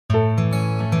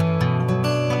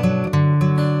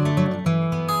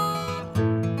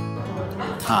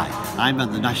Hi, I'm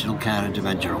at the National Care and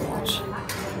Dementia Awards.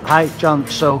 Hi John,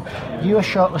 so you were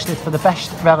shortlisted for the Best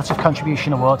Relative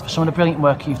Contribution Award for some of the brilliant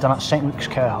work you've done at St Luke's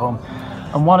Care Home,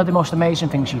 and one of the most amazing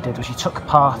things you did was you took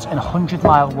part in a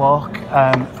 100-mile walk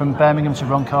from Birmingham to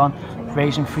Runcorn,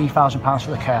 raising £3,000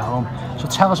 for the care home. So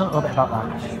tell us a little bit about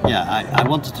that. Yeah, I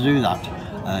wanted to do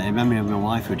that in memory of my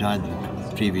wife who died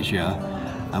the previous year,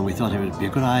 and we thought it would be a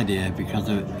good idea because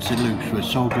St Luke's was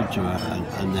so good to her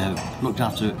and they've looked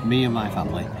after me and my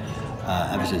family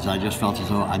ever since. I just felt as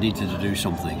though I needed to do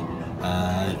something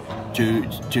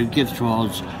to give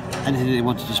towards anything they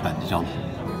wanted to spend it on.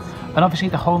 And obviously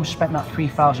the home spent that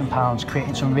 £3,000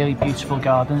 creating some really beautiful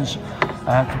gardens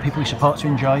for people we support to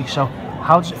enjoy. So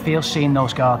how does it feel seeing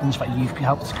those gardens that you've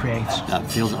helped to create? That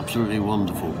feels absolutely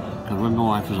wonderful. Because when my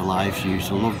wife was alive, she used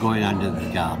to love going down into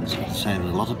the gardens. I'd say that a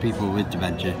lot of people with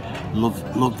dementia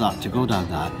love that, to go down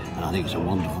there, and I think it's a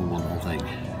wonderful, wonderful thing.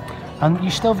 And you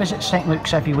still visit St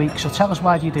Luke's every week, so tell us,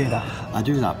 why do you do that? I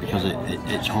do that because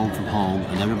it's home from home,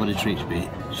 and everybody treats me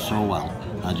so well.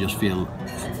 I just feel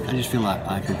like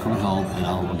I can come home and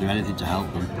I'll do anything to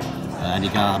help them, any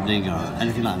gardening or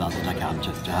anything like that I can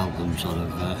to help them sort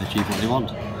of achieve what they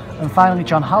want. And finally,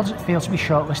 John, how does it feel to be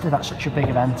shortlisted at such a big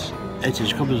event? It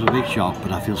has come as a big shock,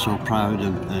 but I feel so proud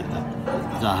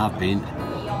that I have been.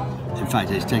 In fact,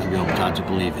 it's taken me all the time to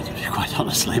believe it, quite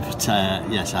honestly, but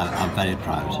yes, I'm very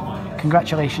proud.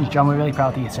 Congratulations, John, we're really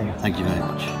proud of you too. Thank you very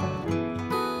much.